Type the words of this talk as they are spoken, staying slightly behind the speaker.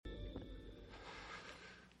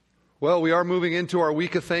Well, we are moving into our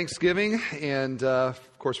week of Thanksgiving, and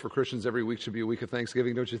of course for Christians every week should be a week of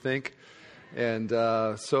Thanksgiving, don't you think? And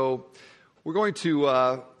so we're going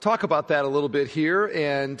to talk about that a little bit here,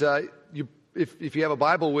 and if you have a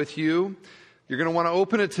Bible with you, you're going to want to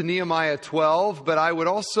open it to Nehemiah 12, but I would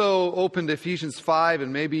also open to Ephesians 5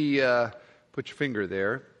 and maybe put your finger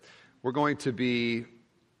there. We're going to be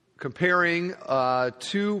comparing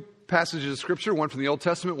two passages of Scripture, one from the Old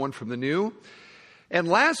Testament, one from the New. And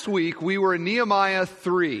last week, we were in Nehemiah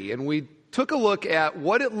 3, and we took a look at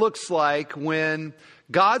what it looks like when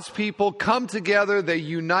God's people come together, they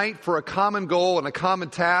unite for a common goal and a common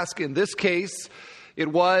task. In this case, it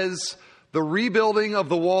was the rebuilding of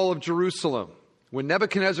the wall of Jerusalem. When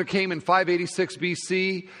Nebuchadnezzar came in 586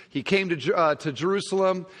 BC, he came to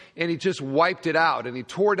Jerusalem, and he just wiped it out. And he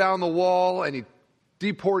tore down the wall, and he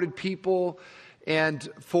deported people. And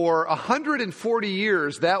for 140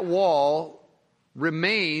 years, that wall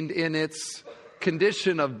remained in its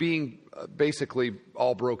condition of being basically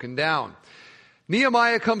all broken down.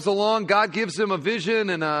 Nehemiah comes along. God gives him a vision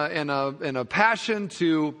and a passion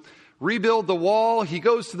to rebuild the wall. He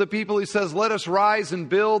goes to the people. He says, "Let us rise and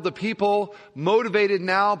build." The people, motivated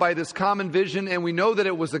now by this common vision, and we know that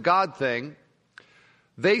it was a God thing,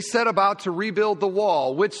 they set about to rebuild the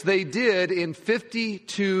wall, which they did in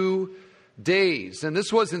 52 days. And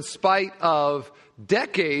this was in spite of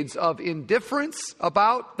decades of indifference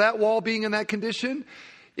about that wall being in that condition.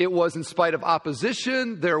 It was in spite of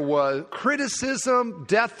opposition. There was criticism,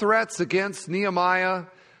 death threats against Nehemiah,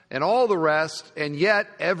 and all the rest. And yet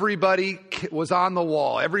everybody was on the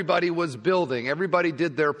wall. Everybody was building. Everybody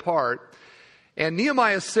did their part. And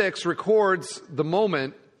Nehemiah 6 records the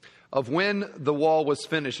moment of when the wall was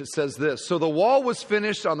finished. It says this: "So the wall was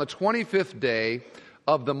finished on the 25th day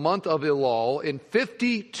of the month of Elul in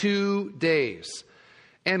 52 days.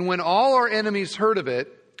 And when all our enemies heard of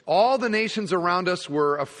it, all the nations around us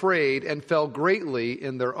were afraid and fell greatly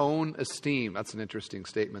in their own esteem." That's an interesting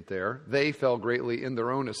statement there. They fell greatly in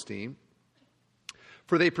their own esteem.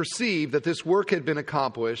 "For they perceived that this work had been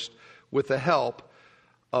accomplished with the help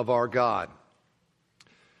of our God."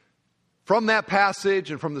 From that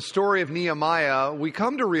passage and from the story of Nehemiah, we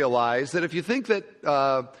come to realize that if you think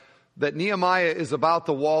that Nehemiah is about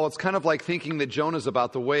the wall, it's kind of like thinking that Jonah's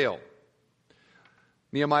about the whale.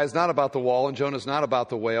 Nehemiah is not about the wall, and Jonah is not about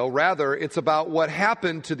the whale. Rather, it's about what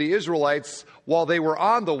happened to the Israelites while they were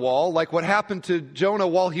on the wall, like what happened to Jonah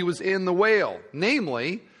while he was in the whale.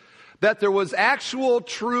 Namely, that there was actual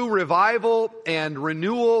true revival and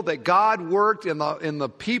renewal, that God worked in the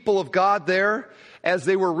people of God there as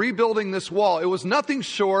they were rebuilding this wall. It was nothing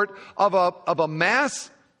short of a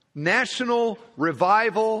mass national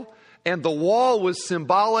revival, and the wall was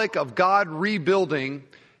symbolic of God rebuilding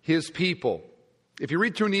His people. If you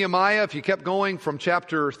read through Nehemiah, if you kept going from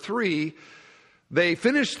chapter 3, they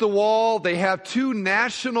finished the wall. They have two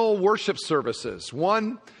national worship services.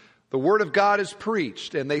 One, the Word of God is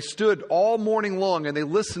preached, and they stood all morning long and they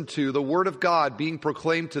listened to the Word of God being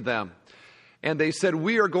proclaimed to them. And they said,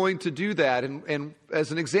 "We are going to do that." And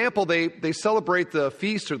as an example, they celebrate the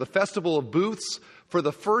feast or the festival of booths for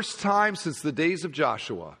the first time since the days of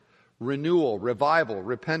Joshua. Renewal, revival,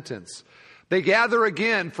 repentance. They gather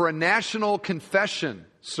again for a national confession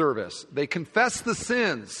service. They confess the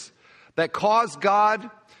sins that caused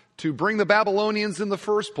God to bring the Babylonians in the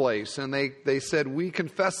first place. And they said, "We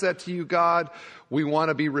confess that to you, God. We want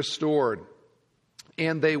to be restored."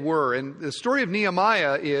 And they were. And the story of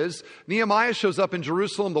Nehemiah is, Nehemiah shows up in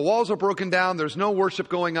Jerusalem. The walls are broken down. There's no worship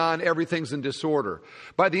going on. Everything's in disorder.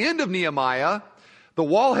 By the end of Nehemiah, the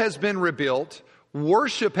wall has been rebuilt.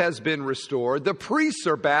 Worship has been restored. The priests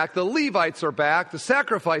are back. The Levites are back. The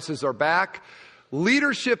sacrifices are back.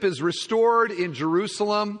 Leadership is restored in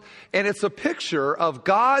Jerusalem. And it's a picture of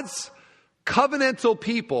God's covenantal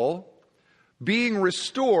people being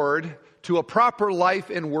restored to a proper life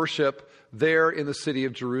and worship there in the city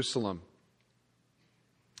of Jerusalem.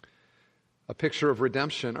 A picture of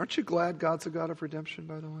redemption. Aren't you glad God's a God of redemption,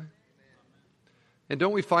 by the way? And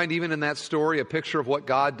don't we find even in that story a picture of what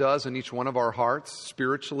God does in each one of our hearts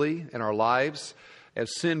spiritually in our lives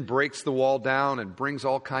as sin breaks the wall down and brings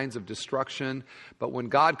all kinds of destruction. But when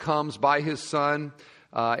God comes by His Son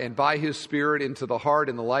and by His Spirit into the heart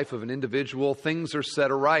and the life of an individual, things are set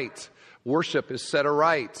aright. Worship is set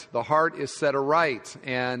aright. The heart is set aright.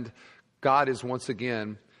 And God is once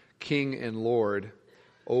again King and Lord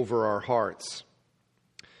over our hearts.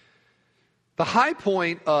 The high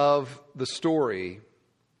point of the story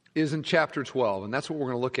is in chapter 12, and that's what we're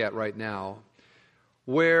going to look at right now,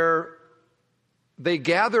 where they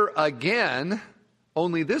gather again,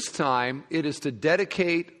 only this time it is to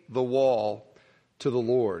dedicate the wall to the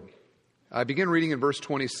Lord. I begin reading in verse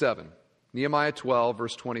 27. Nehemiah 12,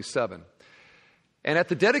 verse 27. And at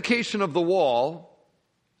the dedication of the wall,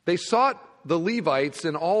 they sought the Levites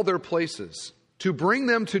in all their places to bring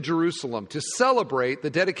them to Jerusalem to celebrate the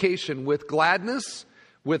dedication with gladness,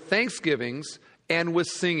 with thanksgivings, and with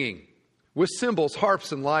singing, with cymbals,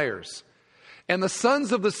 harps, and lyres. And the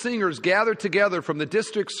sons of the singers gathered together from the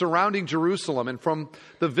districts surrounding Jerusalem and from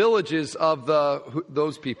the villages of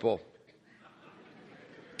those people.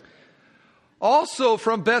 Also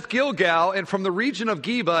from Beth Gilgal and from the region of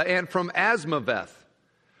Geba and from Asmaveth.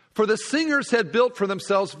 For the singers had built for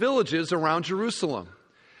themselves villages around Jerusalem.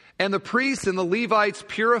 And the priests and the Levites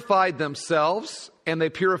purified themselves, and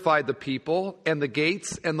they purified the people and the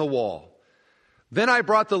gates and the wall. Then I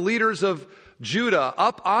brought the leaders of Judah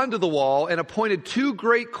up onto the wall and appointed 2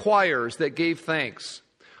 great choirs that gave thanks.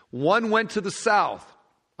 One went to the south,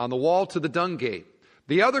 on the wall to the dung gate.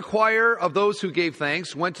 The other choir of those who gave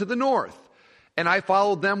thanks went to the north. And I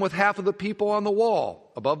followed them with half of the people on the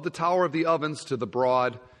wall, above the tower of the ovens to the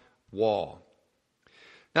broad wall.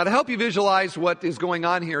 Now, to help you visualize what is going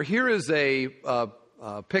on here, here is a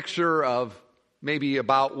picture of maybe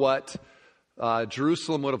about what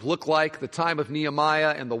Jerusalem would have looked like the time of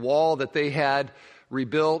Nehemiah and the wall that they had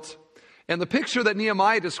rebuilt. And the picture that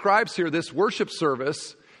Nehemiah describes here, this worship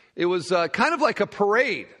service, it was kind of like a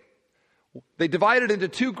parade. They divided into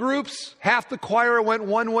 2 groups. Half the choir went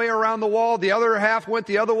one way around the wall. The other half went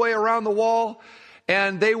the other way around the wall.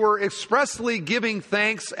 And they were expressly giving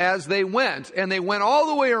thanks as they went. And they went all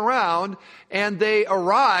the way around, and they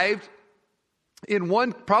arrived in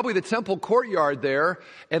one, probably the temple courtyard there,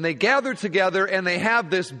 and they gathered together, and they have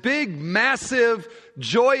this big, massive,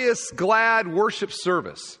 joyous, glad worship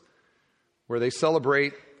service where they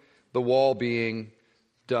celebrate the wall being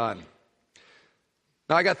done.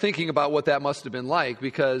 Now, I got thinking about what that must have been like,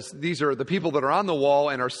 because these are the people that are on the wall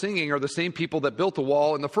and are singing are the same people that built the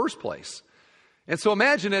wall in the first place. And so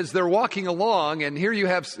imagine as they're walking along, and here you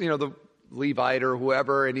have, the Levite or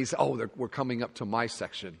whoever, and we're coming up to my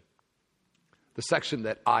section. The section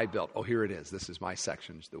that I built. Oh, here it is. This is my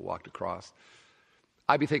section that walked across.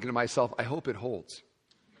 I'd be thinking to myself, I hope it holds.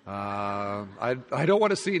 I don't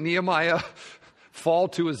want to see Nehemiah fall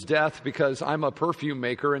to his death because I'm a perfume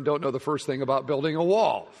maker and don't know the first thing about building a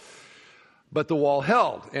wall. But the wall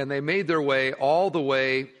held, and they made their way all the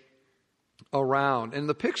way around. And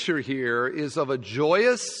the picture here is of a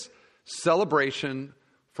joyous celebration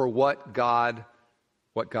for what God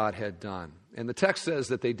had done. And the text says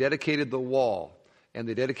that they dedicated the wall, and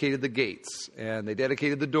they dedicated the gates, and they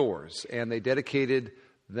dedicated the doors, and they dedicated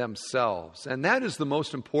themselves. And that is the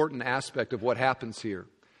most important aspect of what happens here.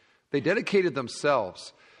 They dedicated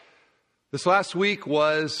themselves. This last week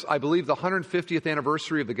was, I believe, the 150th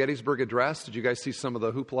anniversary of the Gettysburg Address. Did you guys see some of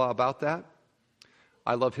the hoopla about that?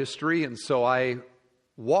 I love history, and so I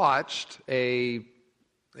watched a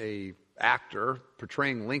actor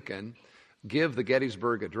portraying Lincoln give the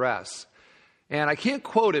Gettysburg Address. And I can't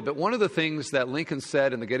quote it, but one of the things that Lincoln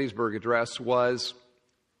said in the Gettysburg Address was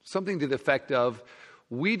something to the effect of,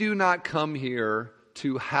 "We do not come here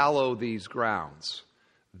to hallow these grounds.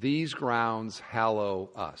 These grounds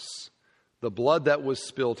hallow us. The blood that was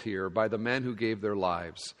spilt here by the men who gave their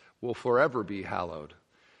lives will forever be hallowed."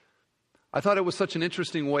 I thought it was such an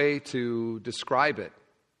interesting way to describe it.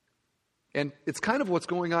 And it's kind of what's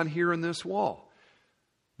going on here in this wall.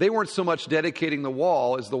 They weren't so much dedicating the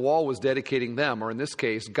wall as the wall was dedicating them, or in this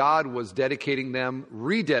case, God was dedicating them,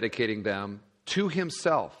 rededicating them to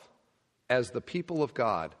himself as the people of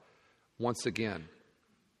God once again.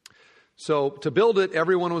 So to build it,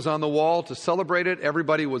 everyone was on the wall. To celebrate it,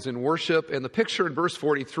 everybody was in worship. And the picture in verse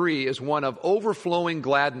 43 is one of overflowing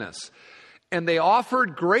gladness. And they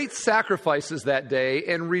offered great sacrifices that day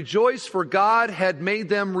and rejoiced, for God had made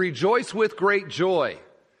them rejoice with great joy.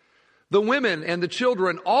 The women and the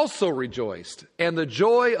children also rejoiced, and the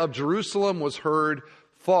joy of Jerusalem was heard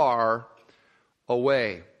far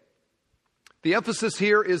away. The emphasis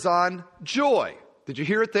here is on joy. Did you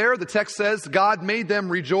hear it there? The text says, God made them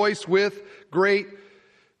rejoice with great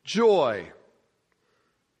joy.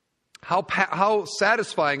 How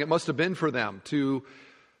satisfying it must have been for them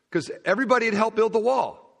because everybody had helped build the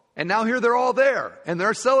wall. And now here they're all there, and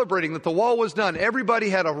they're celebrating that the wall was done. Everybody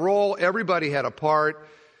had a role, everybody had a part,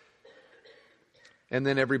 and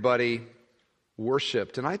then everybody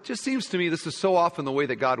worshiped. And it just seems to me this is so often the way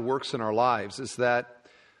that God works in our lives, is that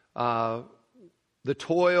the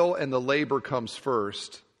toil and the labor comes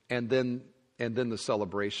first, and then the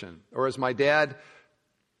celebration. Or as my dad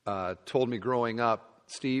told me growing up,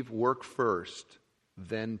 Steve, work first,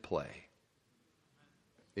 then play.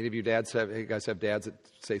 Any of you dads you guys have dads that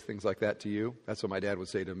say things like that to you? That's what my dad would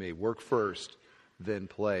say to me. Work first, then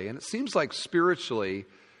play. And it seems like spiritually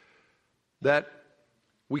that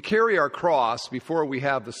we carry our cross before we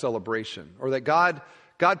have the celebration, or that God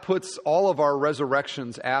puts all of our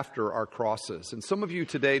resurrections after our crosses. And some of you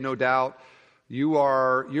today, no doubt,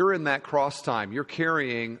 you're in that cross time. You're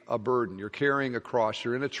carrying a burden. You're carrying a cross.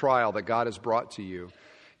 You're in a trial that God has brought to you.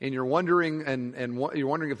 And you're wondering, you're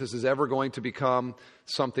wondering if this is ever going to become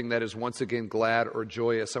something that is once again glad or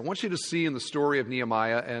joyous. I want you to see in the story of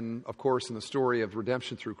Nehemiah, and of course in the story of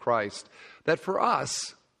redemption through Christ, that for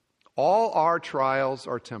us, all our trials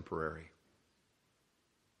are temporary.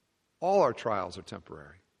 All our trials are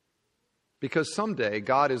temporary. Because someday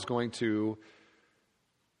God is going to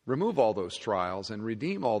remove all those trials and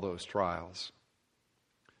redeem all those trials.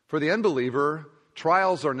 For the unbeliever,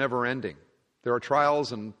 trials are never ending. There are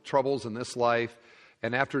trials and troubles in this life,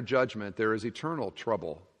 and after judgment, there is eternal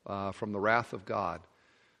trouble from the wrath of God.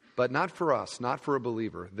 But not for us, not for a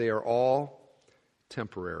believer. They are all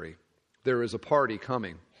temporary. There is a party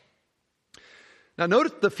coming. Now,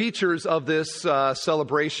 notice the features of this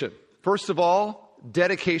celebration. First of all,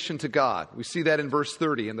 dedication to God. We see that in verse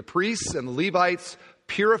 30. And the priests and the Levites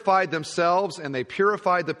purified themselves, and they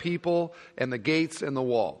purified the people and the gates and the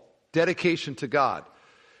wall. Dedication to God.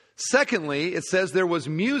 Secondly, it says there was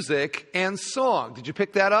music and song. Did you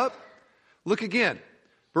pick that up? Look again.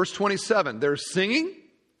 Verse 27. There's singing,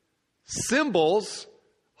 cymbals,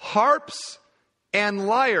 harps, and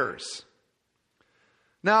lyres.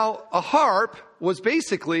 Now, a harp was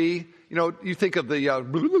basically, you think of the,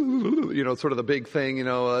 sort of the big thing,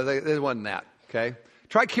 it wasn't that, okay?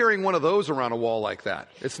 Try carrying one of those around a wall like that.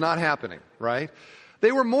 It's not happening, right?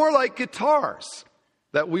 They were more like guitars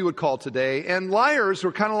that we would call today, and lyres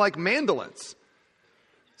were kind of like mandolins.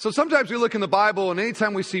 So sometimes we look in the Bible, and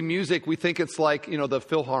anytime we see music, we think it's like, the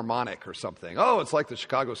Philharmonic or something. Oh, it's like the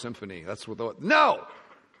Chicago Symphony. That's what No,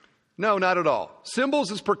 not at all.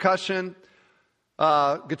 Cymbals is percussion.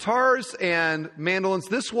 Guitars and mandolins,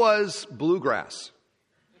 this was bluegrass,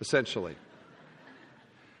 essentially.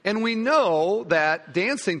 And we know that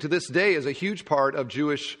dancing to this day is a huge part of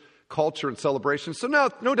Jewish culture and celebration. So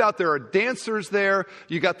no doubt there are dancers there.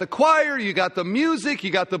 You got the choir, you got the music,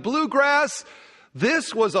 you got the bluegrass.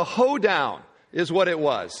 This was a hoedown, is what it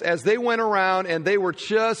was. As they went around and they were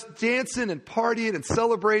just dancing and partying and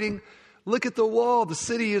celebrating. Look at the wall. The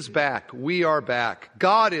city is back. We are back.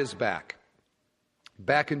 God is back.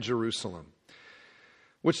 Back in Jerusalem.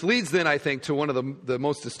 Which leads then, I think, to one of the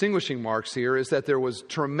most distinguishing marks here is that there was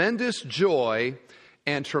tremendous joy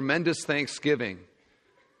and tremendous thanksgiving.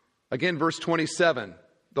 Again, verse 27.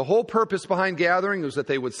 The whole purpose behind gathering was that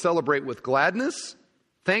they would celebrate with gladness,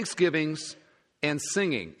 thanksgivings, and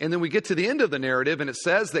singing. And then we get to the end of the narrative and it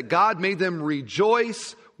says that God made them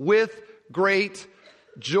rejoice with great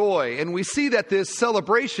joy. And we see that this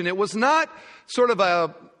celebration, it was not sort of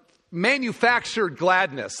a manufactured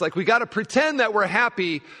gladness. Like we got to pretend that we're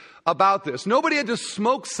happy about this. Nobody had to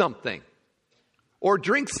smoke something or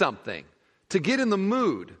drink something to get in the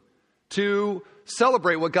mood to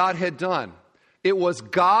celebrate what God had done. It was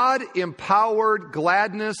God-empowered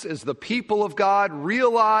gladness as the people of God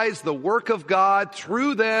realized the work of God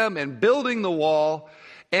through them and building the wall,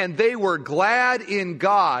 and they were glad in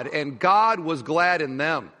God, and God was glad in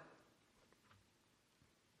them.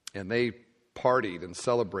 And they partied and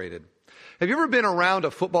celebrated. Have you ever been around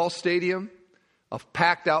a football stadium, a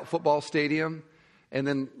packed out football stadium, and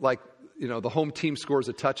then the home team scores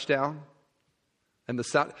a touchdown? And the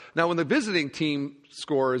sound. Now when the visiting team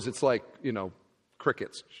scores, it's like,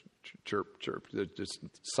 crickets, chirp, chirp, just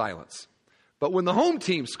silence. But when the home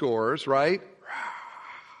team scores, right?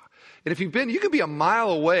 And if you could be a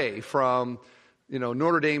mile away from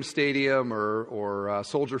Notre Dame Stadium or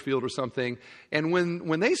Soldier Field or something. And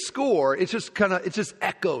when they score, it just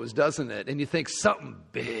echoes, doesn't it? And you think something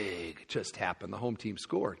big just happened. The home team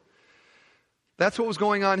scored. That's what was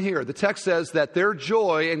going on here. The text says that their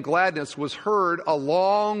joy and gladness was heard a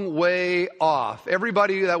long way off.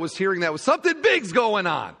 Everybody that was hearing that was something big's going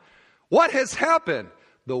on. What has happened?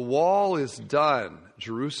 The wall is done.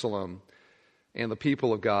 Jerusalem and the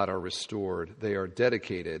people of God are restored. They are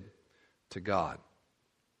dedicated to God.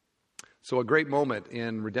 So a great moment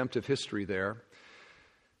in redemptive history there.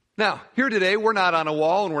 Now, here today, we're not on a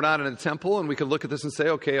wall and we're not in a temple, and we could look at this and say,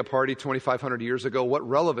 okay, a party 2,500 years ago, what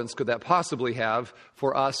relevance could that possibly have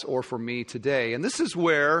for us or for me today? And this is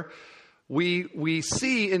where we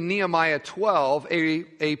see in Nehemiah 12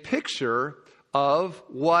 a picture of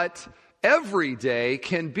what every day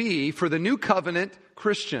can be for the new covenant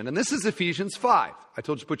Christian. And this is Ephesians 5. I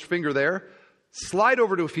told you to put your finger there. Slide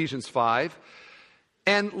over to Ephesians 5.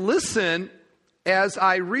 And listen as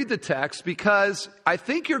I read the text, because I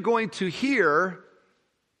think you're going to hear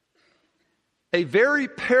a very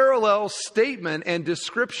parallel statement and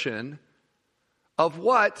description of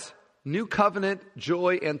what New Covenant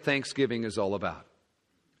joy and thanksgiving is all about.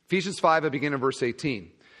 Ephesians 5, I begin in verse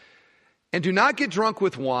 18. And do not get drunk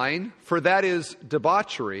with wine, for that is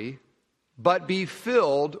debauchery, but be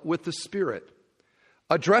filled with the Spirit,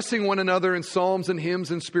 addressing one another in psalms and hymns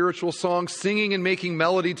and spiritual songs, singing and making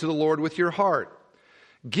melody to the Lord with your heart,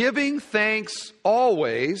 giving thanks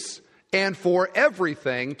always and for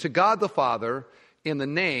everything to God the Father in the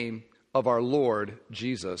name of our Lord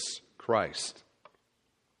Jesus Christ.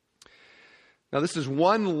 Now, this is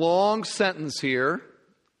one long sentence here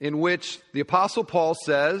in which the Apostle Paul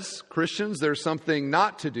says, Christians, there's something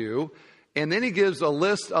not to do. And then he gives a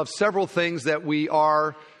list of several things that we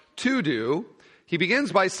are to do. He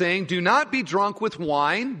begins by saying, do not be drunk with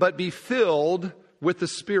wine, but be filled with the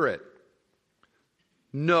Spirit.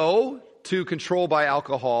 No to control by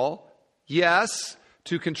alcohol. Yes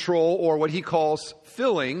to control, or what he calls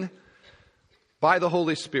filling, by the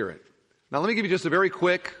Holy Spirit. Now let me give you just a very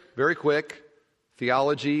quick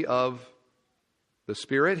theology of the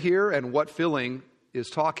Spirit here and what filling is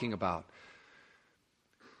talking about.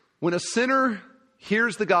 When a sinner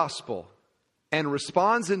hears the gospel and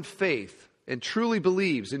responds in faith and truly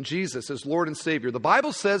believes in Jesus as Lord and Savior, the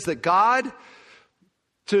Bible says that God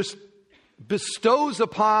just bestows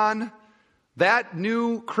upon that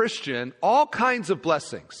new Christian all kinds of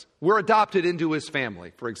blessings. We're adopted into his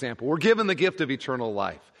family, for example. We're given the gift of eternal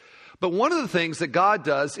life. But one of the things that God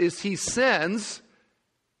does is he sends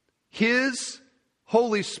his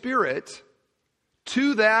Holy Spirit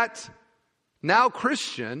to that now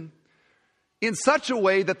Christian in such a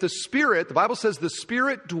way that the Spirit, the Bible says the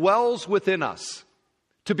Spirit dwells within us.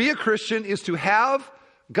 To be a Christian is to have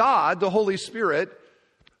God, the Holy Spirit,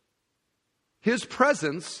 his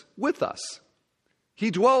presence with us.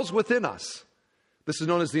 He dwells within us. This is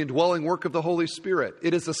known as the indwelling work of the Holy Spirit.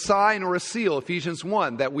 It is a sign or a seal, Ephesians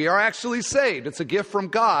 1, that we are actually saved. It's a gift from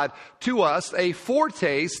God to us, a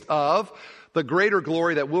foretaste of the greater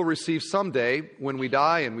glory that we'll receive someday when we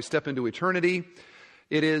die and we step into eternity.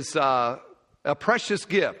 It is a precious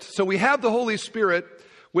gift. So we have the Holy Spirit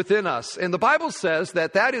within us. And the Bible says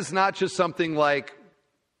that that is not just something like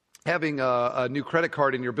having a new credit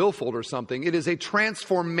card in your billfold or something. It is a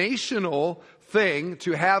transformational thing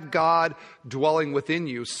to have God dwelling within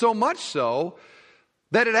you. So much so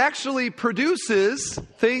that it actually produces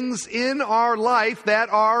things in our life that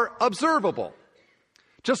are observable.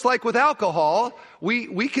 Just like with alcohol,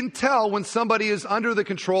 we can tell when somebody is under the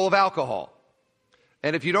control of alcohol.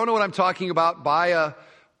 And if you don't know what I'm talking about, buy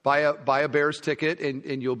a Bears ticket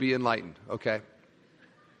and you'll be enlightened, okay?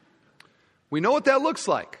 We know what that looks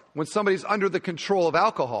like when somebody's under the control of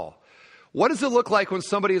alcohol. What does it look like when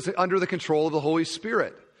somebody is under the control of the Holy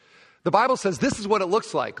Spirit? The Bible says this is what it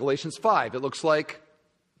looks like, Galatians 5. It looks like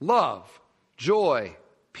love, joy,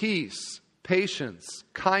 peace, patience,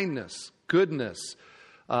 kindness, goodness,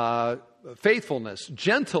 faithfulness,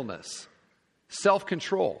 gentleness,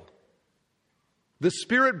 self-control. The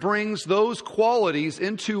Spirit brings those qualities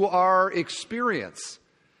into our experience.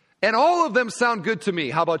 And all of them sound good to me.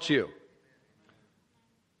 How about you?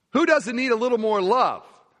 Who doesn't need a little more love?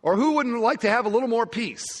 Or who wouldn't like to have a little more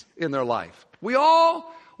peace in their life? We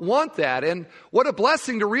all want that. And what a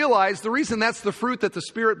blessing to realize the reason that's the fruit that the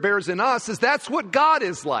Spirit bears in us is that's what God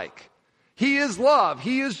is like. He is love.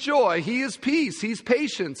 He is joy. He is peace. He's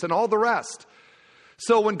patience and all the rest.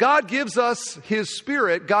 So when God gives us His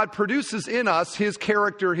Spirit, God produces in us His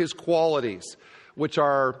character, His qualities, which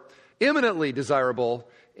are eminently desirable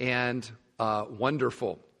and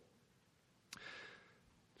wonderful.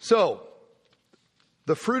 So,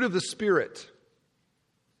 the fruit of the Spirit.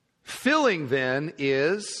 Filling then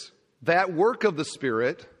is that work of the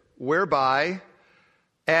Spirit whereby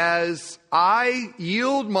as I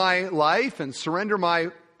yield my life and surrender my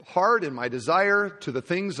heart and my desire to the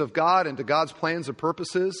things of God and to God's plans and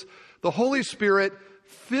purposes, the Holy Spirit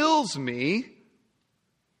fills me,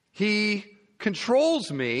 He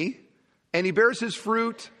controls me, and He bears His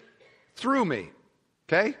fruit through me.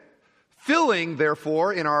 Okay? Filling,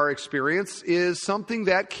 therefore, in our experience, is something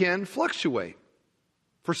that can fluctuate.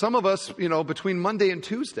 For some of us, between Monday and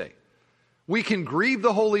Tuesday, we can grieve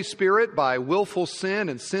the Holy Spirit by willful sin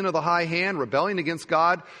and sin of the high hand. Rebelling against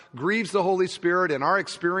God grieves the Holy Spirit, and our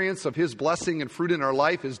experience of His blessing and fruit in our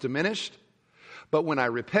life is diminished. But when I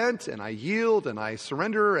repent and I yield and I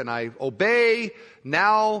surrender and I obey,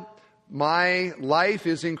 now my life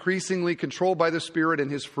is increasingly controlled by the Spirit,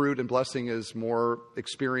 and His fruit and blessing is more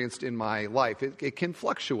experienced in my life. It can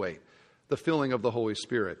fluctuate. the filling of the Holy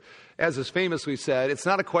Spirit. As is famously said, it's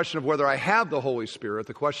not a question of whether I have the Holy Spirit.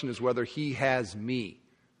 The question is whether He has me.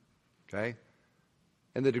 Okay?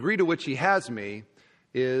 And the degree to which He has me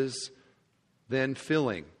is then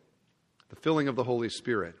filling. The filling of the Holy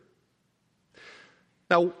Spirit.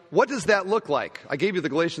 Now, what does that look like? I gave you the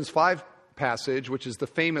Galatians 5 passage, which is the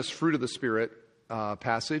famous fruit of the Spirit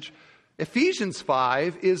passage. Ephesians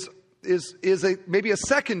 5 is maybe a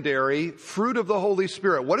secondary fruit of the Holy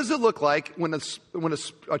Spirit. What does it look like when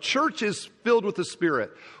a church is filled with the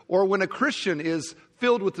Spirit, or when a Christian is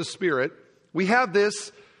filled with the Spirit? We have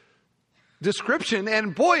this description,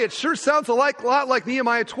 and boy, it sure sounds a lot like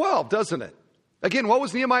Nehemiah 12, doesn't it? Again, what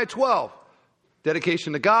was Nehemiah 12?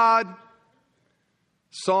 Dedication to God,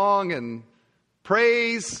 song and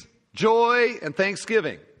praise, joy and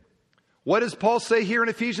thanksgiving. What does Paul say here in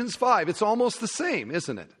Ephesians 5? It's almost the same,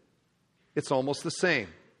 isn't it? It's almost the same.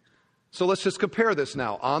 So let's just compare this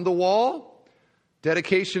now. On the wall,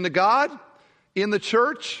 dedication to God. In the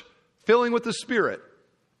church, filling with the Spirit.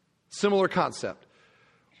 Similar concept.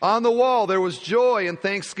 On the wall, there was joy and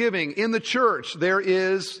thanksgiving. In the church, there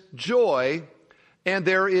is joy and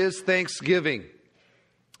there is thanksgiving.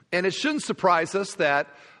 And it shouldn't surprise us that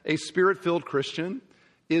a Spirit-filled Christian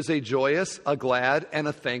is a joyous, a glad, and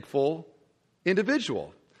a thankful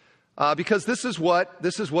individual. Because this is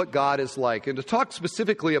what God is like. And to talk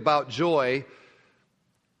specifically about joy,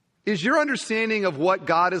 is your understanding of what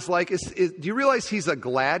God is like, do you realize He's a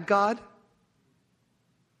glad God?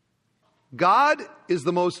 God is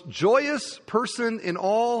the most joyous person in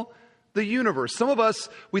all the universe. Some of us,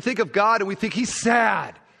 we think of God and we think He's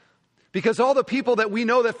sad. Because all the people that we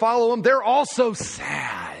know that follow Him, they're also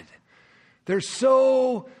sad. They're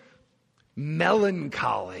so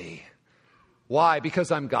melancholy. Why?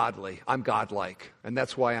 Because I'm godly. I'm godlike. And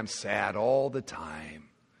that's why I'm sad all the time.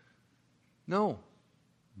 No.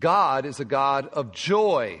 God is a God of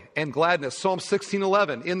joy and gladness. Psalm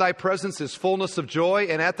 16:11. In thy presence is fullness of joy,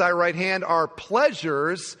 and at thy right hand are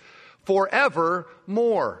pleasures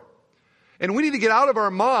forevermore. And we need to get out of our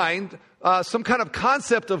mind some kind of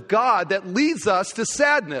concept of God that leads us to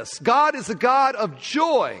sadness. God is a God of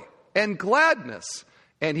joy and gladness,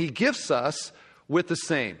 and He gifts us with the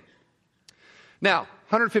same. Now,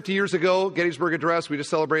 150 years ago, Gettysburg Address, we just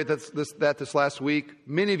celebrated this last week.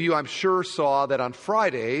 Many of you, I'm sure, saw that on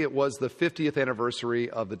Friday, it was the 50th anniversary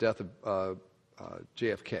of the death of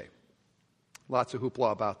JFK. Lots of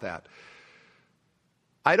hoopla about that.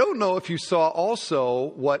 I don't know if you saw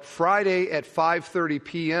also what Friday at 5:30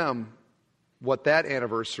 p.m., what that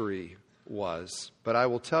anniversary was. But I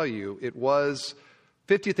will tell you, it was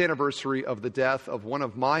 50th anniversary of the death of one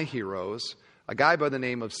of my heroes, a guy by the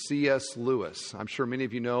name of C.S. Lewis. I'm sure many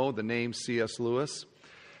of you know the name C.S. Lewis.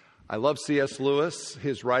 I love C.S. Lewis.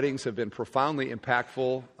 His writings have been profoundly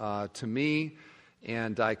impactful to me,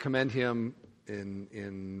 and I commend him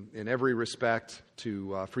in every respect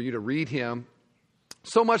for you to read him.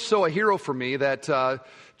 So much so a hero for me that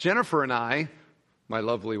Jennifer and I, my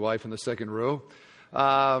lovely wife in the second row,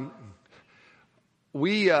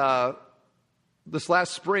 this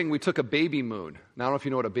last spring we took a baby moon. Now I don't know if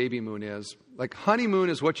you know what a baby moon is. Like honeymoon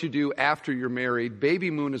is what you do after you're married. Baby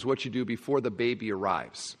moon is what you do before the baby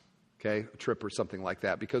arrives. Okay, a trip or something like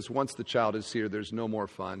that. Because once the child is here, there's no more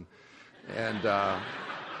fun, and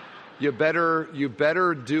you better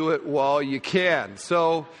do it while you can.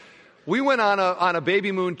 So we went on a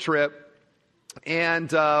baby moon trip,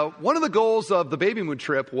 and one of the goals of the baby moon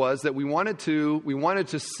trip was that we wanted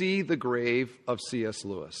to see the grave of C.S.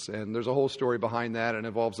 Lewis. And there's a whole story behind that, and it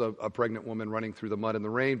involves a pregnant woman running through the mud and the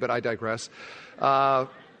rain, but I digress.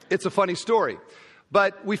 It's a funny story.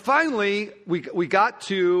 But we finally got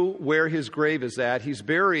to where his grave is at. He's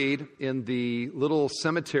buried in the little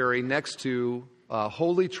cemetery next to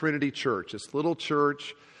Holy Trinity Church, this little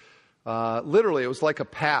church. Literally, it was like a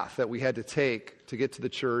path that we had to take to get to the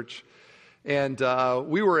church. And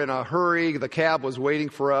we were in a hurry. The cab was waiting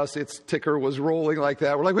for us. Its ticker was rolling like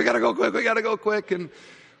that. We're like, we got to go quick. And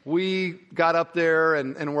we got up there,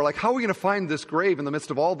 and we're like, how are we going to find this grave in the midst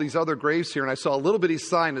of all these other graves here? And I saw a little bitty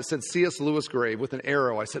sign that said C.S. Lewis grave with an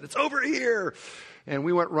arrow. I said, it's over here. And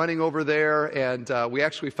we went running over there, and we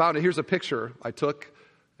actually found it. Here's a picture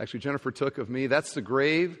Jennifer took of me. That's the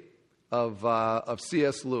grave of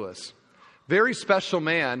C.S. Lewis. Very special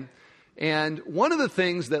man. And one of the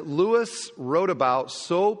things that Lewis wrote about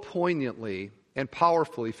so poignantly and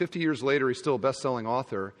powerfully, 50 years later, he's still a best-selling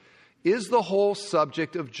author, is the whole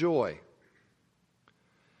subject of joy.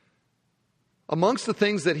 Amongst the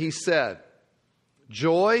things that he said,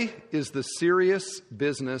 joy is the serious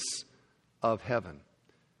business of heaven.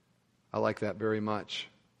 I like that very much.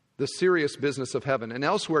 the serious business of heaven. And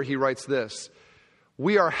elsewhere he writes this: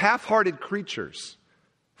 we are half-hearted creatures,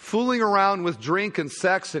 fooling around with drink and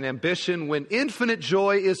sex and ambition when infinite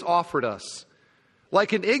joy is offered us.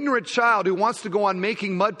 Like an ignorant child who wants to go on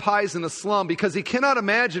making mud pies in a slum because he cannot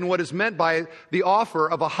imagine what is meant by the offer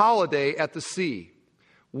of a holiday at the sea.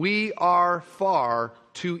 We are far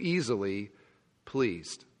too easily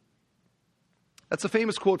pleased. That's a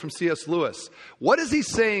famous quote from C.S. Lewis. What is he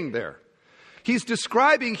saying there? He's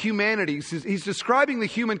describing humanity. He's describing the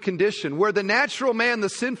human condition where the natural man, the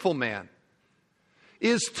sinful man,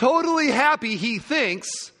 is totally happy, he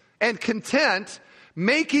thinks, and content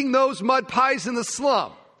making those mud pies in the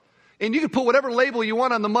slum. And you can put whatever label you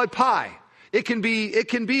want on the mud pie. It can be,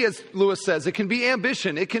 as Lewis says, it can be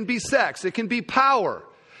ambition, it can be sex, it can be power,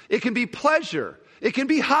 it can be pleasure, it can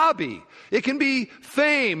be hobby, it can be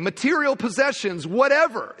fame, material possessions,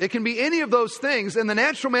 whatever. It can be any of those things. And the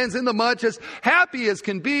natural man's in the mud, just happy as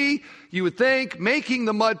can be, you would think, making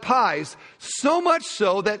the mud pies. So much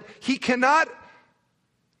so that he cannot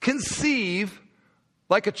conceive,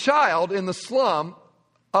 like a child in the slum,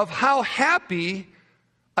 of how happy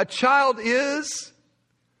a child is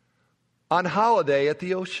on holiday at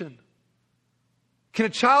the ocean. Can a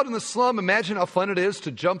child in the slum imagine how fun it is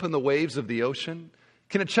to jump in the waves of the ocean?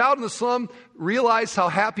 Can a child in the slum realize how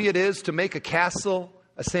happy it is to make a castle,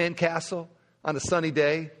 a sand castle, on a sunny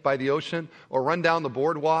day by the ocean, or run down the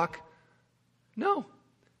boardwalk? No.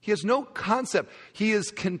 He has no concept. He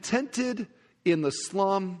is contented in the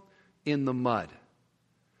slum, in the mud.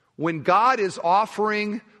 When God is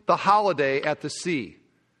offering the holiday at the sea,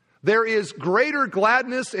 there is greater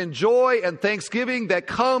gladness and joy and thanksgiving that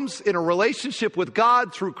comes in a relationship with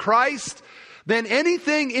God through Christ than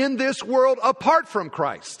anything in this world apart from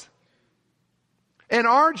Christ. And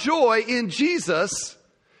our joy in Jesus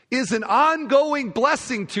is an ongoing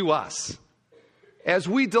blessing to us as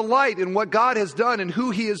we delight in what God has done and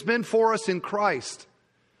who He has been for us in Christ,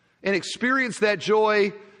 and experience that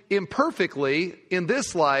joy imperfectly in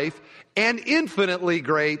this life and infinitely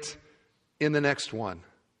great in the next one.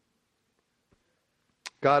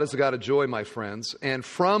 God is a God of joy, my friends, and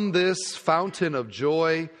from this fountain of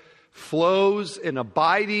joy flows an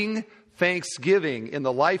abiding thanksgiving in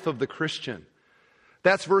the life of the Christian.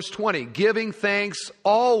 That's verse 20. Giving thanks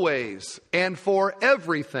always and for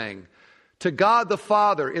everything to God the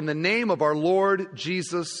Father in the name of our Lord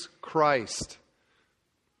Jesus Christ.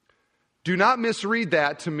 Do not misread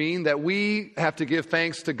that to mean that we have to give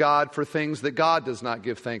thanks to God for things that God does not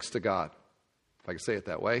give thanks to God, if I can say it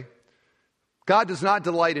that way. God does not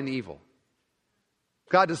delight in evil.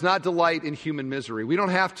 God does not delight in human misery. We don't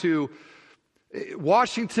have to.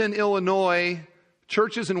 Washington, Illinois,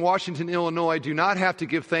 churches in Washington, Illinois do not have to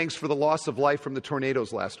give thanks for the loss of life from the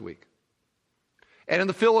tornadoes last week. And in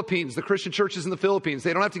the Philippines, the Christian churches in the Philippines,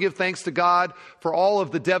 they don't have to give thanks to God for all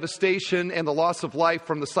of the devastation and the loss of life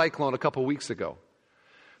from the cyclone a couple weeks ago.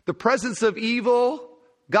 The presence of evil,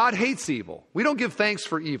 God hates evil. We don't give thanks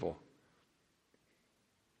for evil.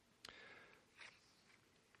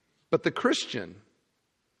 But the Christian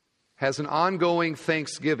has an ongoing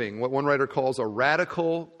thanksgiving, what one writer calls a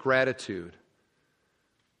radical gratitude.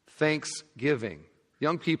 Thanksgiving.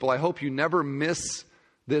 Young people, I hope you never miss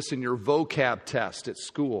this in your vocab test at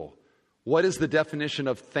school. What is the definition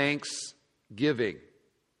of thanksgiving?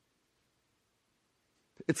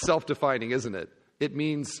 It's self-defining, isn't it? It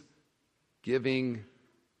means giving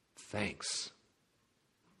thanks.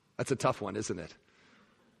 That's a tough one, isn't it?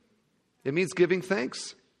 It means giving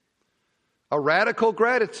thanks. A radical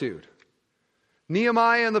gratitude.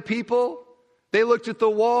 Nehemiah and the people, they looked at the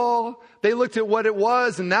wall, they looked at what it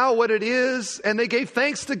was and now what it is, and they gave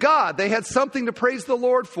thanks to God. They had something to praise the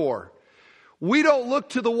Lord for. We don't look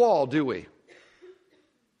to the wall, do we?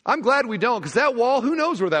 I'm glad we don't, because that wall, who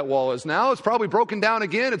knows where that wall is now? It's probably broken down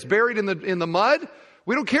again. It's buried in the mud.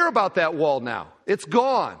 We don't care about that wall now. It's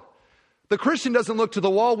gone. The Christian doesn't look to the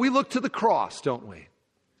wall. We look to the cross, don't we?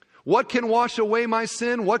 What can wash away my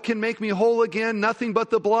sin? What can make me whole again? Nothing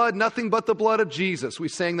but the blood of Jesus. We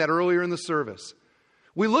sang that earlier in the service.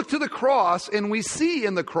 We look to the cross and we see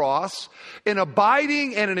in the cross an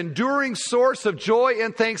abiding and an enduring source of joy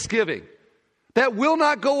and thanksgiving that will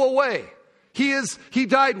not go away. He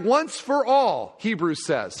died once for all, Hebrews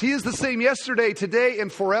says. He is the same yesterday, today,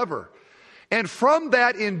 and forever. And from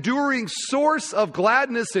that enduring source of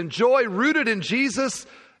gladness and joy rooted in Jesus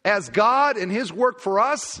as God and His work for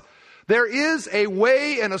us, there is a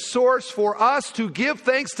way and a source for us to give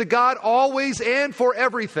thanks to God always and for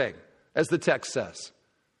everything, as the text says.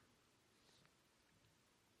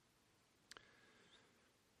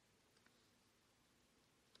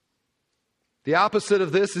 The opposite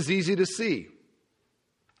of this is easy to see.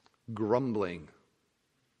 grumbling,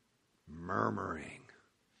 murmuring,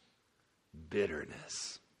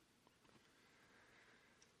 bitterness,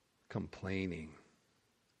 complaining.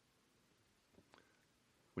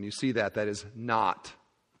 When you see that, that is not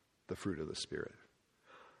the fruit of the Spirit.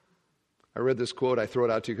 I read this quote. I throw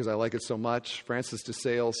it out to you because I like it so much. Francis de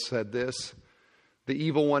Sales said this: "The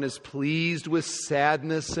evil one is pleased with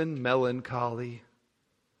sadness and melancholy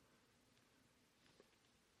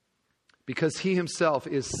because he himself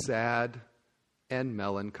is sad and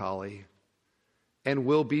melancholy and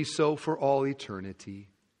will be so for all eternity.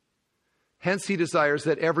 Hence he desires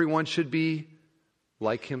that everyone should be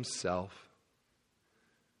like himself."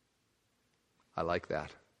 I like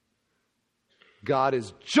that. God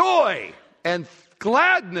is joy and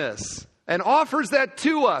gladness and offers that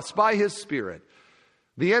to us by His Spirit.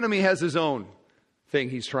 The enemy has his own thing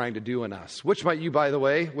he's trying to do in us. Which might you, by the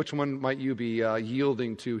way, which one might you be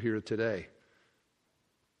yielding to here today?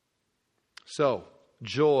 So,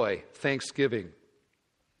 joy, thanksgiving.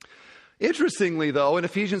 Interestingly, though, in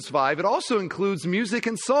Ephesians 5, it also includes music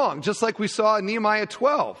and song, just like we saw in Nehemiah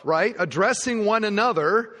 12, right? Addressing one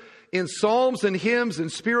another in psalms and hymns and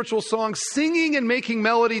spiritual songs, singing and making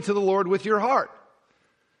melody to the Lord with your heart.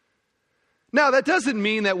 Now, that doesn't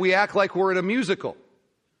mean that we act like we're in a musical.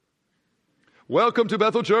 Welcome to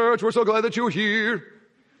Bethel Church. We're so glad that you're here.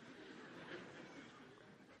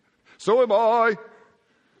 So am I.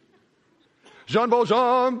 Jean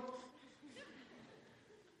Valjean.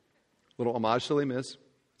 Little homage to Les Mis.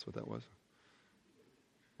 That's what that was.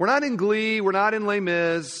 We're not in Glee. We're not in Les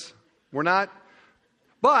Mis. We're not.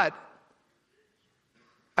 But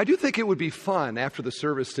I do think it would be fun after the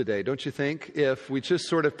service today, don't you think, if we just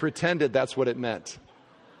sort of pretended that's what it meant.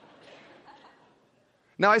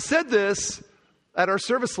 Now, I said this at our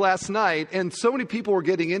service last night, and so many people were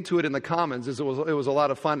getting into it in the Commons. It was a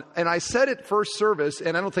lot of fun. And I said it first service,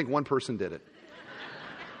 and I don't think one person did it.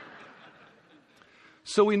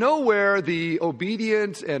 So we know where the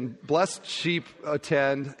obedient and blessed sheep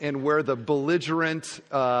attend and where the belligerent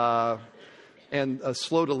and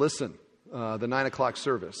slow to listen, the 9 o'clock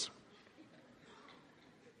service.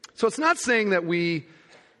 So it's not saying that we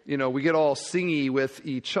get all singy with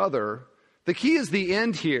each other. The key is the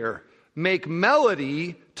end here. Make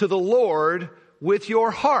melody to the Lord with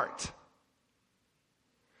your heart.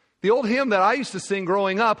 The old hymn that I used to sing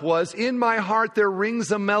growing up was, "In my heart there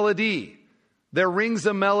rings a melody. There rings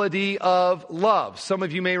a melody of love." Some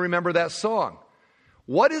of you may remember that song.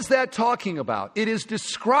 What is that talking about? It is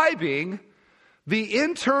describing the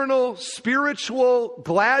internal spiritual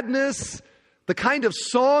gladness, the kind of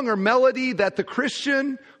song or melody that the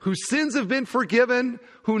Christian whose sins have been forgiven,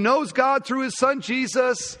 who knows God through His Son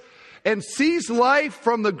Jesus, and sees life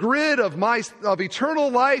from the grid of eternal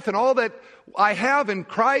life and all that I have in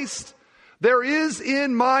Christ, there is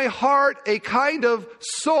in my heart a kind of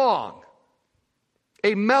song,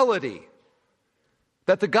 a melody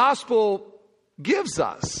that the gospel gives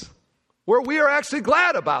us, where we are actually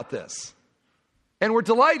glad about this. And we're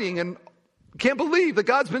delighting and can't believe that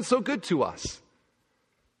God's been so good to us.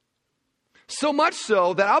 So much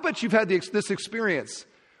so that I'll bet you've had this experience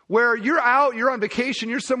where you're out, you're on vacation,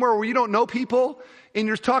 you're somewhere where you don't know people, and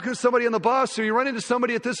you're talking to somebody on the bus, or you run into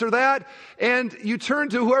somebody at this or that, and you turn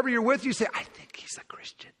to whoever you're with, you say, "I think he's a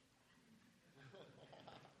Christian."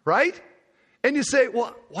 Right? And you say,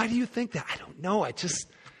 "Well, why do you think that?" "I don't know.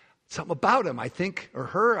 Something about him, I think, or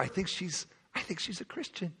her, I think she's a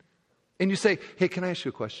Christian." And you say, "Hey, can I ask you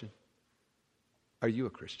a question? Are you a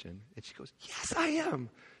Christian?" And she goes, "Yes, I am."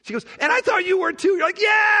 She goes, "And I thought you were too." You're like,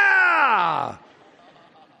 "Yeah."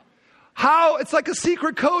 It's like a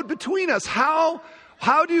secret code between us. How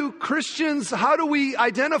do Christians, how do we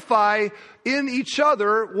identify in each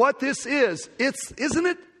other what this is? Isn't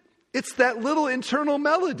it? It's that little internal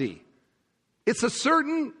melody. It's a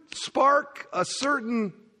certain spark, a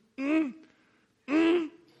certain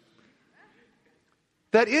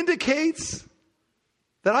that indicates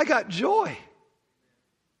that I got joy.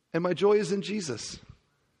 And my joy is in Jesus.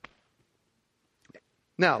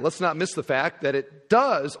 Now, let's not miss the fact that it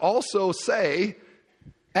does also say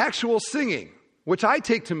actual singing, which I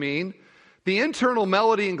take to mean the internal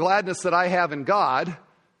melody and gladness that I have in God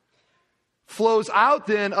flows out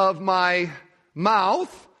then of my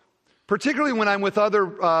mouth, particularly when I'm with other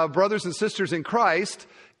brothers and sisters in Christ,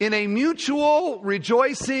 in a mutual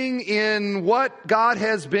rejoicing in what God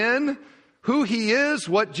has been, who He is,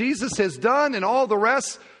 what Jesus has done, and all the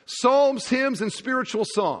rest, psalms, hymns, and spiritual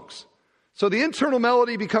songs. So the internal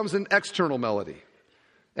melody becomes an external melody.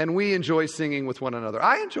 And we enjoy singing with one another.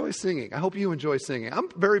 I enjoy singing. I hope you enjoy singing. I'm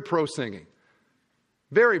very pro singing.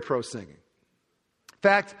 Very pro singing. In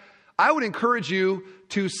fact, I would encourage you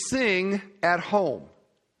to sing at home.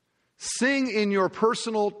 Sing in your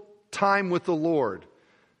personal time with the Lord.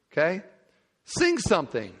 Okay? Sing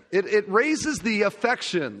something. It raises the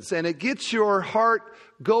affections and it gets your heart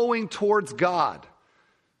going towards God.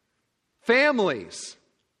 Families,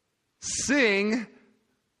 sing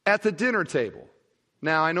at the dinner table.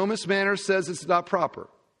 Now, I know Miss Manners says it's not proper,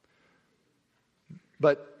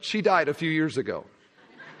 but she died a few years ago.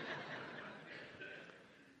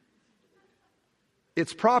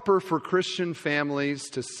 It's proper for Christian families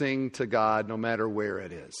to sing to God no matter where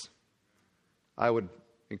it is. I would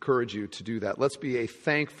encourage you to do that. Let's be a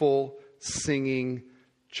thankful, singing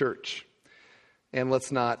church. And let's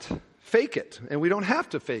not fake it. And we don't have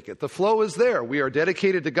to fake it. The flow is there. We are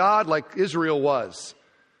dedicated to God like Israel was.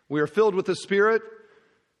 We are filled with the Spirit.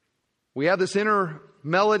 We have this inner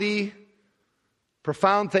melody,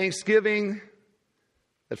 profound thanksgiving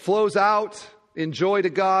that flows out in joy to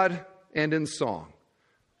God and in song.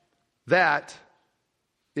 That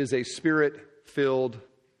is a Spirit-filled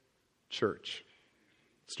church.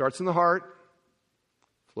 It starts in the heart,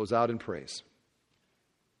 flows out in praise.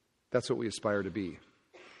 That's what we aspire to be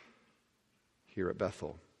here at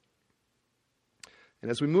Bethel. And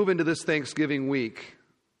as we move into this Thanksgiving week,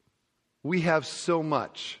 we have so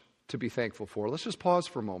much to be thankful for. Let's just pause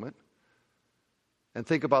for a moment and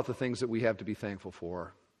think about the things that we have to be thankful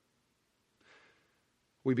for.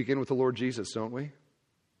 We begin with the Lord Jesus, don't we?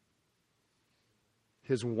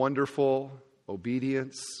 His wonderful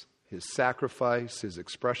obedience, His sacrifice, His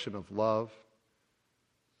expression of love,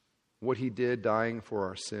 what He did dying for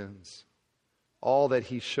our sins, all that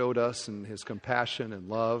He showed us in His compassion and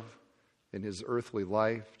love in His earthly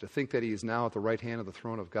life, to think that He is now at the right hand of the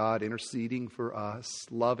throne of God, interceding for us,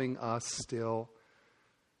 loving us still,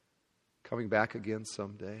 coming back again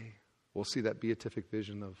someday. We'll see that beatific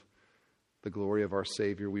vision of the glory of our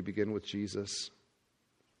Savior. We begin with Jesus.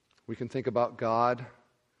 We can think about God,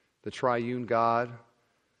 the triune God,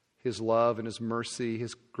 His love and His mercy,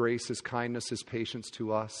 His grace, His kindness, His patience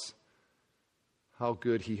to us. How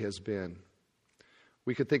good He has been.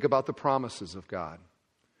 We could think about the promises of God,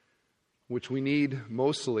 which we need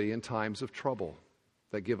mostly in times of trouble,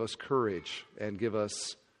 that give us courage and give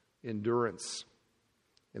us endurance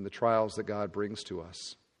in the trials that God brings to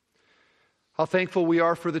us. How thankful we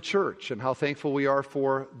are for the church and how thankful we are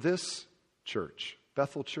for this church,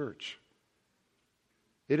 Bethel Church.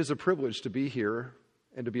 It is a privilege to be here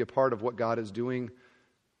and to be a part of what God is doing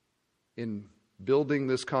in building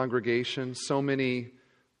this congregation. So many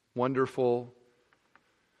wonderful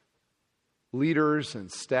leaders and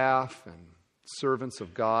staff and servants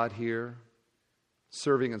of God here,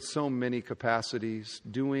 serving in so many capacities,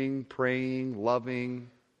 doing, praying,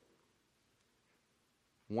 loving.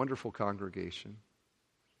 Wonderful congregation.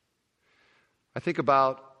 I think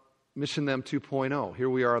about Mission Them 2.0. Here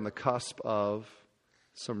we are on the cusp of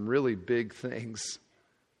some really big things.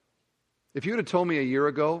 If you had told me a year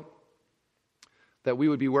ago that we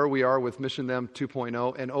would be where we are with Mission Them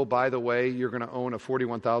 2.0, and oh, by the way, you're going to own a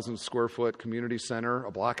 41,000 square foot community center,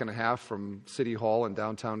 a block and a half from City Hall in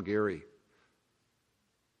downtown Gary.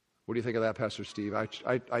 What do you think of that, Pastor Steve?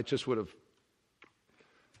 I just would have,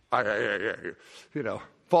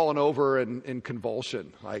 fallen over in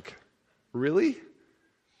convulsion. Like, really?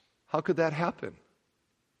 How could that happen?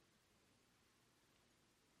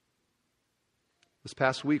 This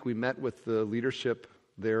past week, we met with the leadership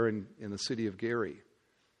there in the city of Gary.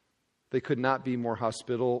 They could not be more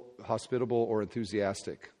hospitable or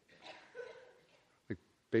enthusiastic. They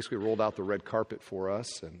basically rolled out the red carpet for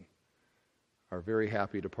us and are very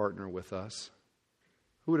happy to partner with us.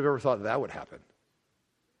 Who would have ever thought that would happen?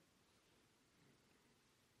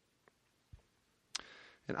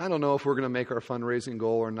 And I don't know if we're going to make our fundraising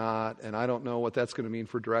goal or not, and I don't know what that's going to mean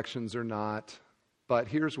for directions or not, but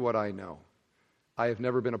here's what I know. I have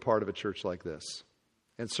never been a part of a church like this,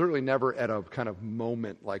 and certainly never at a kind of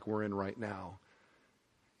moment like we're in right now.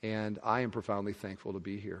 And I am profoundly thankful to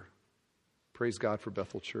be here. Praise God for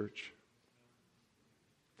Bethel Church.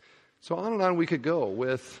 So on and on we could go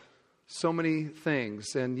with so many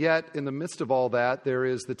things, and yet in the midst of all that, there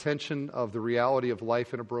is the tension of the reality of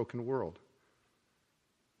life in a broken world.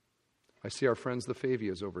 I see our friends the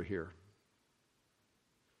Favias over here,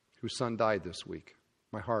 whose son died this week.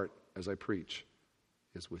 My heart, as I preach,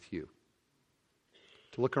 is with you.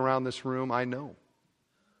 To look around this room, I know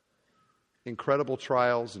incredible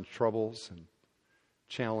trials and troubles and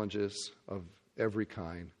challenges of every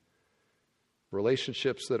kind.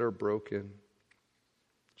 Relationships that are broken,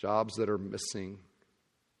 jobs that are missing.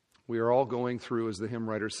 We are all going through, as the hymn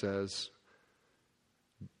writer says,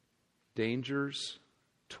 dangers,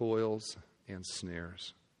 toils, and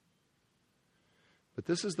snares. But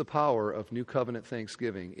this is the power of New Covenant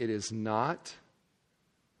thanksgiving. It is not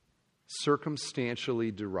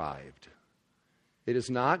circumstantially derived. It is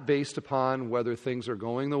not based upon whether things are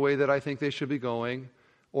going the way that I think they should be going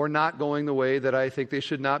or not going the way that I think they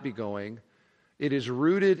should not be going. It is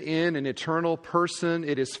rooted in an eternal person.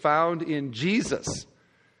 It is found in Jesus.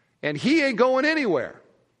 And He ain't going anywhere.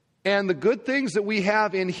 And the good things that we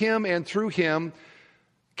have in Him and through Him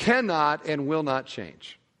cannot and will not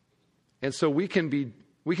change. And so we can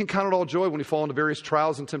count it all joy when we fall into various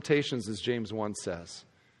trials and temptations, as James 1 says.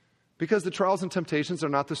 Because the trials and temptations are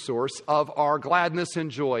not the source of our gladness and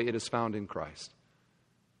joy. It is found in Christ.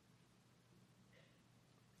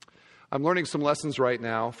 I'm learning some lessons right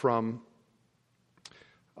now from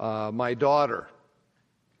my daughter.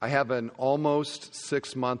 I have an almost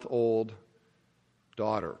 6-month-old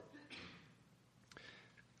daughter.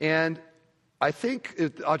 And I think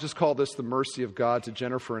I'll just call this the mercy of God to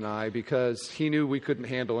Jennifer and I, because He knew we couldn't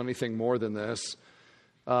handle anything more than this.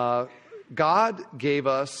 God gave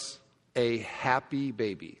us a happy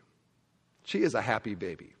baby. She is a happy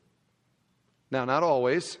baby. Now, not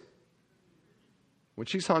always. When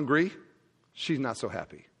she's hungry, she's not so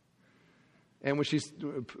happy. And when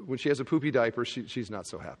she has a poopy diaper, she's not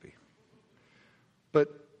so happy. But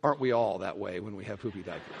aren't we all that way when we have poopy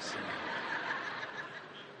diapers?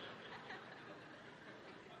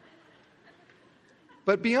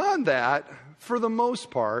 But beyond that, for the most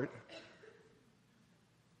part,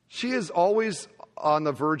 she is always on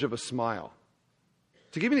the verge of a smile.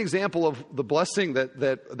 To give you an example of the blessing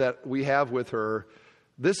that we have with her,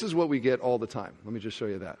 this is what we get all the time. Let me just show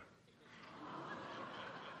you that.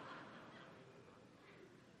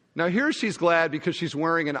 Now here she's glad because she's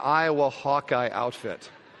wearing an Iowa Hawkeye outfit.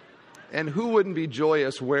 And who wouldn't be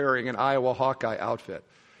joyous wearing an Iowa Hawkeye outfit?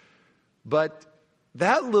 But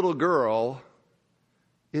that little girl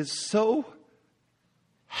is so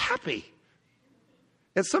happy.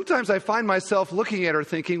 And sometimes I find myself looking at her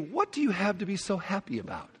thinking, what do you have to be so happy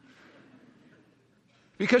about?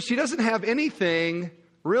 Because she doesn't have anything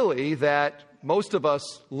really that most of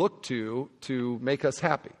us look to make us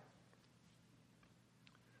happy.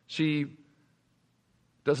 She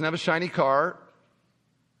doesn't have a shiny car.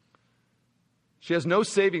 She has no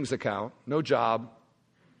savings account, no job.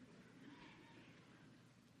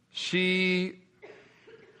 She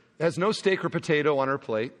has no steak or potato on her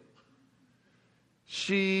plate.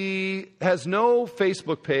 She has no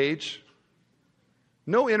Facebook page,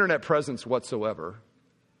 no internet presence whatsoever.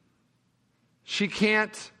 She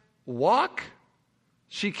can't walk.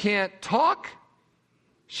 She can't talk.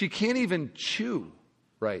 She can't even chew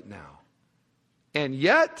right now. And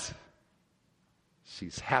yet,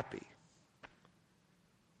 she's happy.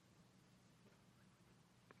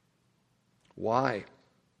 Why?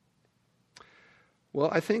 Well,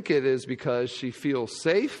 I think it is because she feels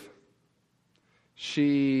safe.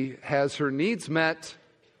 She has her needs met,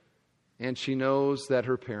 and she knows that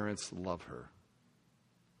her parents love her.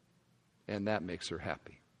 And that makes her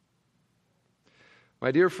happy.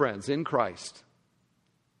 My dear friends, in Christ,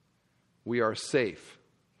 we are safe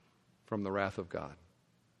from the wrath of God.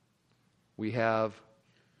 We have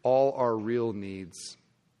all our real needs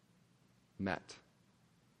met.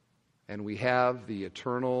 And we have the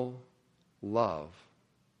eternal love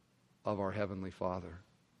of our Heavenly Father.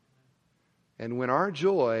 And when our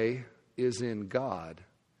joy is in God,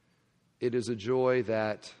 it is a joy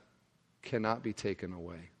that cannot be taken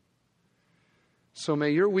away. So may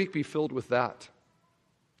your week be filled with that,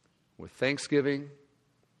 with thanksgiving,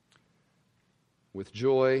 with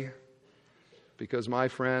joy, because, my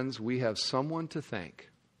friends, we have someone to thank,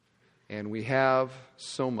 and we have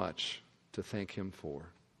so much to thank Him for.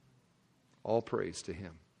 All praise to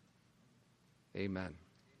Him. Amen.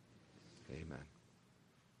 Amen.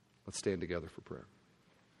 Let's stand together for prayer.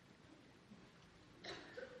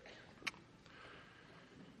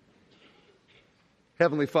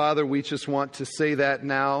 Heavenly Father, we just want to say that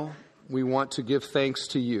now. We want to give thanks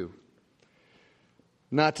to You.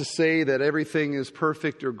 Not to say that everything is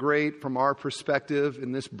perfect or great from our perspective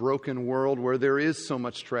in this broken world where there is so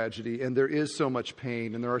much tragedy and there is so much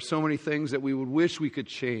pain and there are so many things that we would wish we could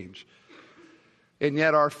change. And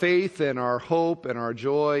yet our faith and our hope and our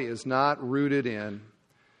joy is not rooted in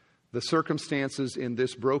the circumstances in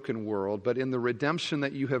this broken world, but in the redemption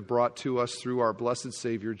that You have brought to us through our blessed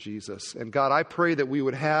Savior, Jesus. And God, I pray that we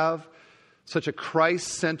would have such a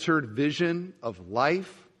Christ-centered vision of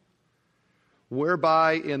life,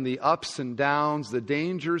 whereby in the ups and downs, the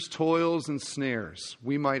dangers, toils, and snares,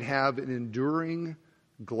 we might have an enduring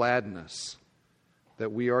gladness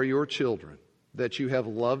that we are Your children, that You have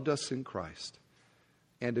loved us in Christ,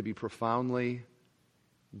 and to be profoundly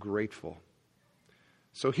grateful.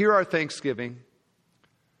 So hear our thanksgiving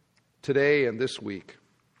today and this week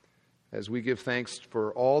as we give thanks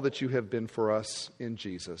for all that you have been for us in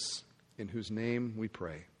Jesus, in whose name we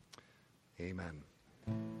pray. Amen.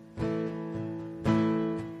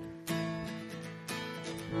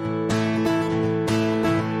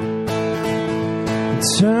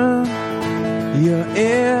 Turn your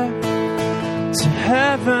ear to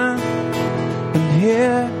heaven and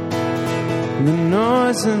hear the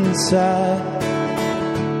noise inside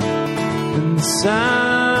and the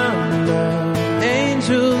sound of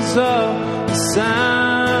angels, the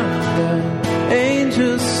sound of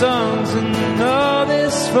angels' songs. And